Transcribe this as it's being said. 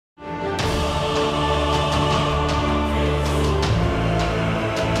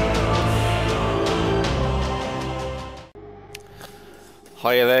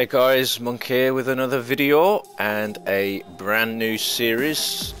Hiya there guys, Monk here with another video and a brand new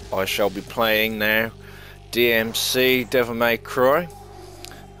series. I shall be playing now DmC Devil May Cry.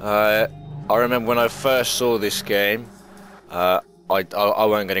 I remember when I first saw this game, I weren't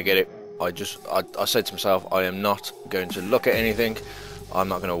going to get it. I said to myself, I am not going to look at anything, I'm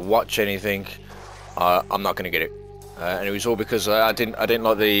not going to watch anything, I'm not going to get it. And it was all because I didn't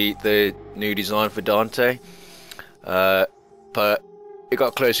like the new design for Dante, but it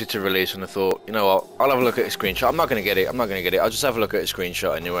got closer to release and I thought, you know what, I'll have a look at a screenshot. I'm not going to get it, I'll just have a look at a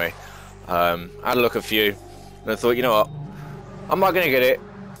screenshot anyway. I had a look at a few and I thought, you know what, I'm not going to get it,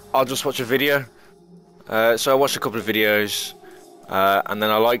 I'll just watch a video. So I watched a couple of videos and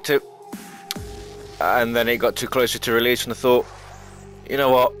then I liked it. And then it got too closer to release and I thought, you know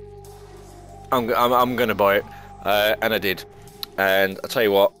what, I'm going to buy it. And I did. And I'll tell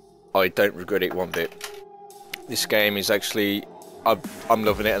you what, I don't regret it one bit. This game is actually, I'm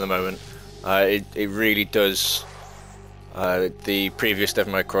loving it at the moment. It really does the previous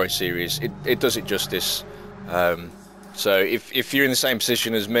Devil May Cry series. It does it justice. So if you're in the same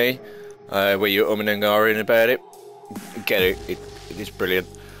position as me, where you're umming and ahhing about it, get it. It is brilliant.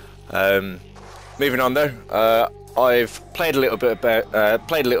 Moving on though, I've played a little bit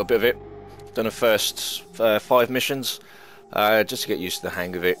of it. Done the first 5 missions, just to get used to the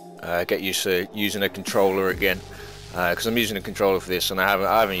hang of it. Get used to using a controller again. Because I'm using a controller for this, and I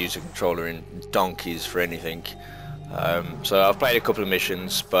haven't used a controller in donkeys for anything. So I've played a couple of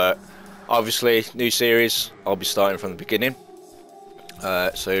missions, but obviously new series, I'll be starting from the beginning.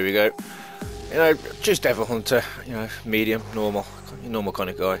 So here we go. You know, just Devil Hunter. You know, medium, normal kind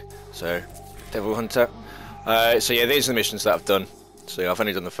of guy. So Devil Hunter. So yeah, these are the missions that I've done. So I've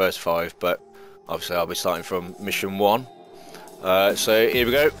only done the first 5, but obviously I'll be starting from mission 1. So here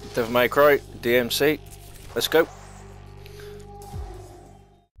we go. Devil May Cry, DmC. Let's go.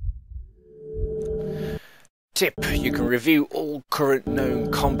 Tip: you can review all current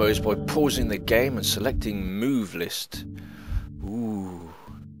known combos by pausing the game and selecting move list. Ooh.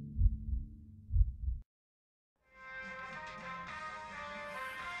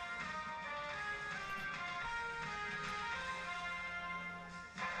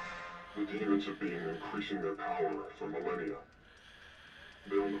 The demons have been increasing their power for millennia.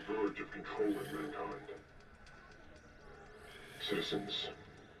 They're on the verge of controlling mankind. Citizens,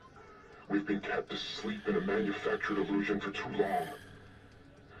 we've been kept asleep in a manufactured illusion for too long.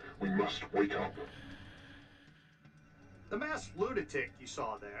 We must wake up. The masked lunatic you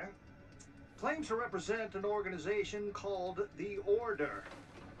saw there claims to represent an organization called the Order.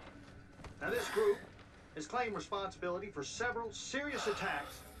 Now, this group has claimed responsibility for several serious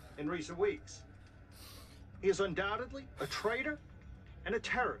attacks in recent weeks. He is undoubtedly a traitor and a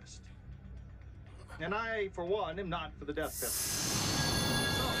terrorist. And I, for one, am not for the death penalty.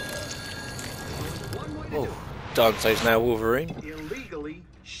 So, one way to do it. Dante's now Wolverine. Illegally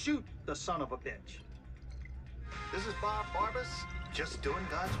shoot the son of a bitch. This is Bob Barbas, just doing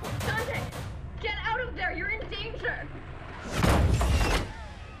God's work. Dante, get out of there! You're in danger!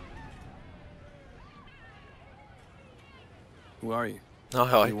 Who are you? Oh,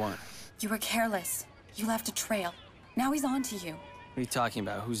 hi. What do you want? You were careless. You left a trail. Now he's on to you. What are you talking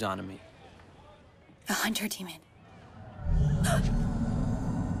about? Who's on to me? The hunter demon.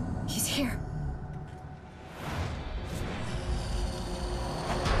 He's here.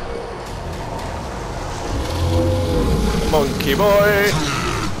 Monkey boy!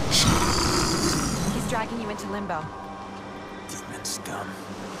 He's dragging you into limbo. Demon scum.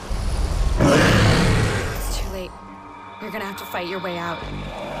 It's too late. You're gonna have to fight your way out.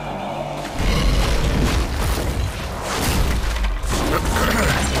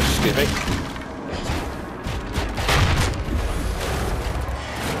 Excuse me.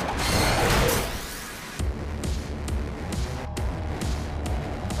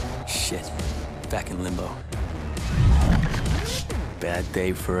 Shit. Back in limbo. Bad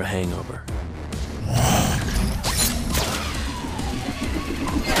day for a hangover.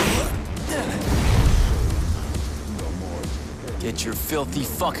 Get your filthy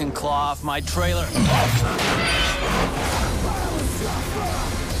fucking claw off my trailer.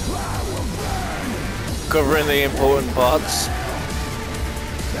 Covering the important parts.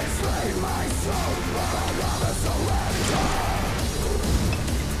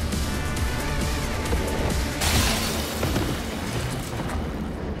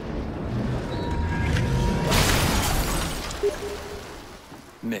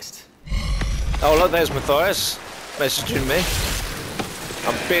 Missed. Oh look, there's Matthias messaging me.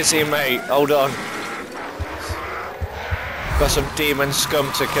 I'm busy, mate. Hold on. Got some demon scum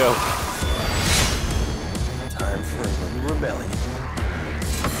to kill. Time for a little rebellion.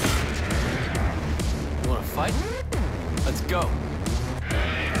 go.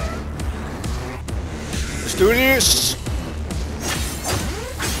 Let's do this!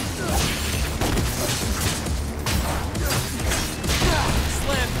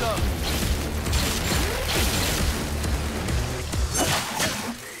 Slam dunk.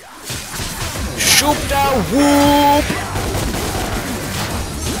 Shoot that whoop!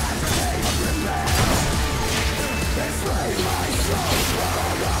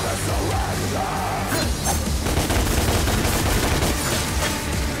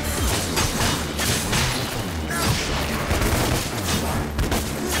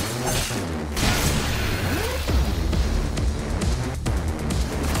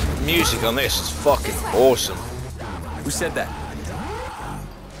 Music on this is fucking awesome. Who said that?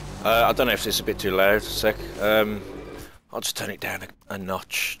 I don't know if this is a bit too loud. A sec. I'll just turn it down a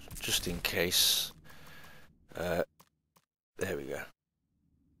notch, just in case. There we go.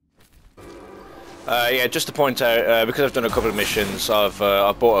 Yeah, just to point out, because I've done a couple of missions, I've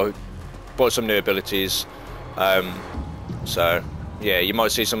bought some new abilities. So yeah, you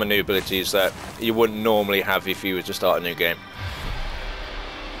might see some of the new abilities that you wouldn't normally have if you were to start a new game.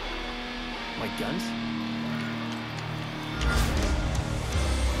 My guns?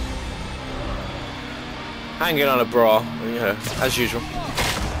 Hanging on a bra, you know, as usual.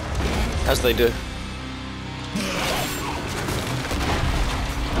 As they do.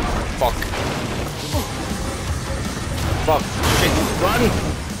 Fuck. Fuck. Shit. Run!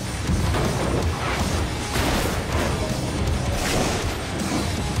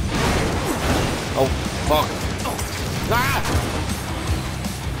 Oh, fuck. Ah!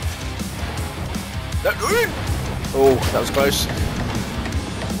 Oh, that was close.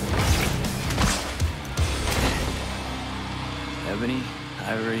 Ebony,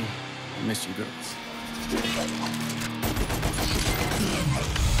 Ivory, I miss you girls.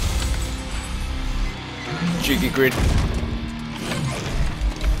 Cheeky grid.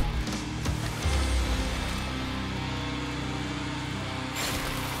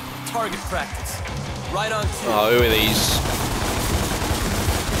 Target practice. Right on cue. Oh, who are these?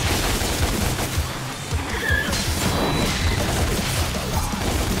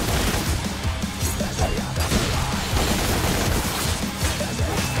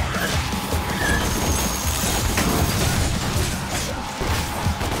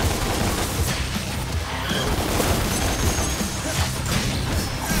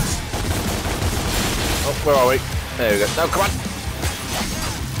 Where are we? There we go. No, come on!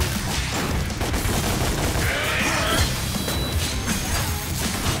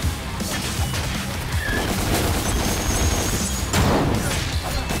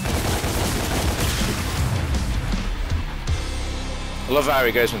 I love how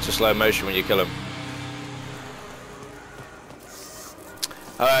he goes into slow motion when you kill him.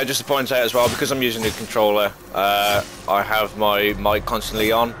 Just to point out as well, because I'm using the controller, I have my mic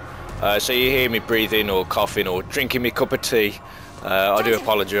constantly on. So you hear me breathing or coughing or drinking me cup of tea, I do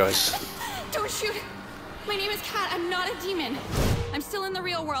apologise. Don't shoot! My name is Kat. I'm not a demon. I'm still in the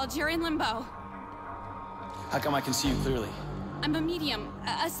real world. You're in limbo. How come I can see you clearly? I'm a medium,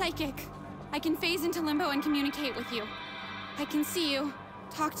 a psychic. I can phase into limbo and communicate with you. I can see you,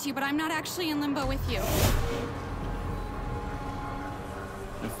 talk to you, but I'm not actually in limbo with you.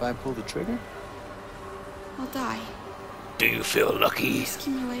 If I pull the trigger? I'll die. Do you feel lucky?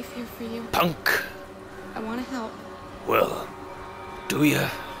 Risking my life here for you. Punk? I want to help. Well, do ya?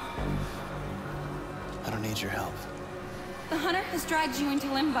 I don't need your help. The hunter has dragged you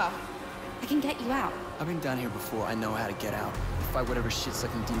into limbo. I can get you out. I've been down here before. I know how to get out. Fight whatever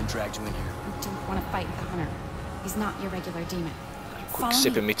shit-sucking demon dragged you in here. I don't want to fight the hunter. He's not your regular demon. Quick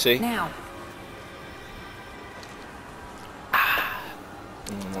sip of me tea. Now.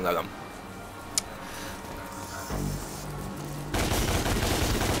 No.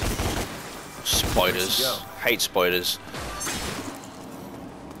 Spiders. Hate spiders.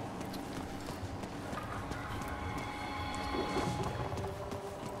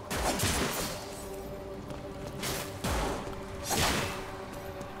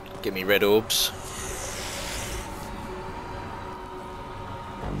 Give me red orbs.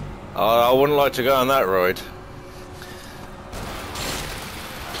 I wouldn't like to go on that ride.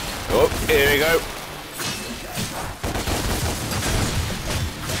 Oh, here we go.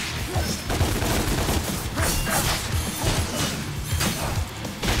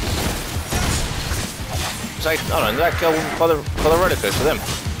 Say, oh no, did that kill by the roller coaster them?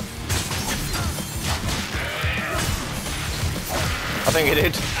 I think it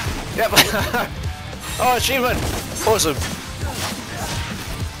did. Yep. Oh, achievement! Awesome.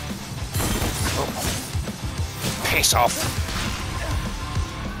 Oh. Piss off.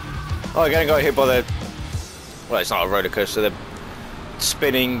 Oh, again, got hit by the Well, it's not a roller coaster. The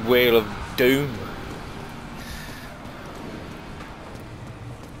spinning wheel of doom.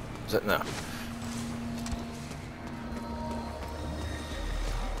 Is it? No.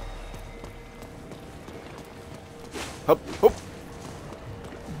 Hop, hop.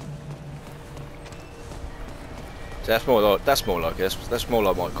 So that's more like it. That's more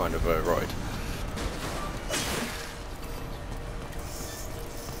like my kind of ride.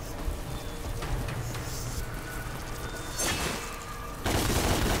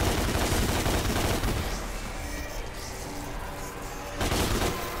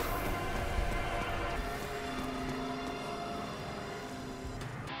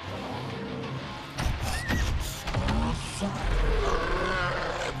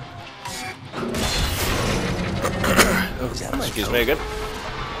 Excuse me again.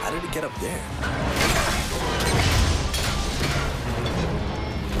 How did it get up there?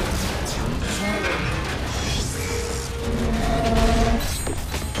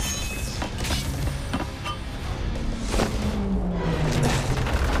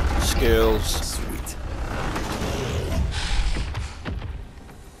 Skills. Sweet.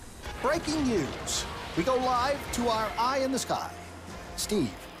 Breaking news. We go live to our eye in the sky.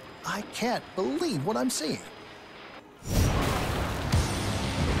 Steve, I can't believe what I'm seeing.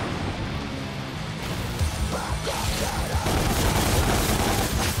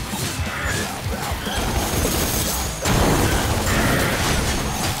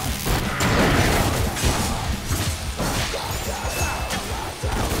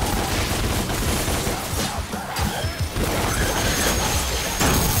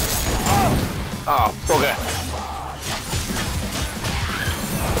 Oh, bugger.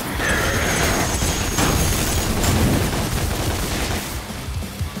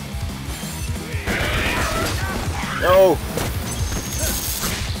 No!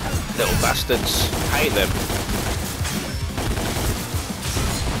 Little bastards. Hate them.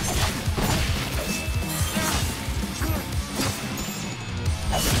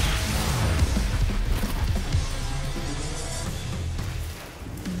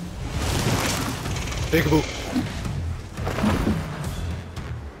 Peekaboo.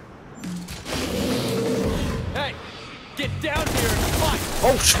 Hey, get down here and fight!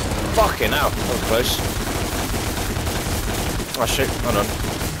 Oh, fucking hell. That was close. Oh shit, hold on.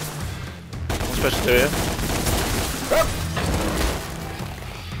 What am I supposed to do here?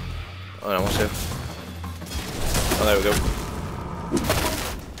 Oh no, what's here? Oh, there we go.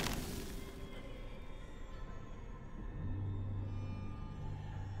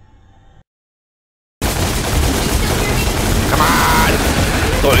 Come on!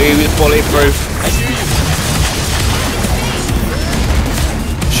 Thought he was bulletproof.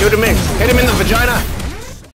 Shoot him in! Hit him in the vagina!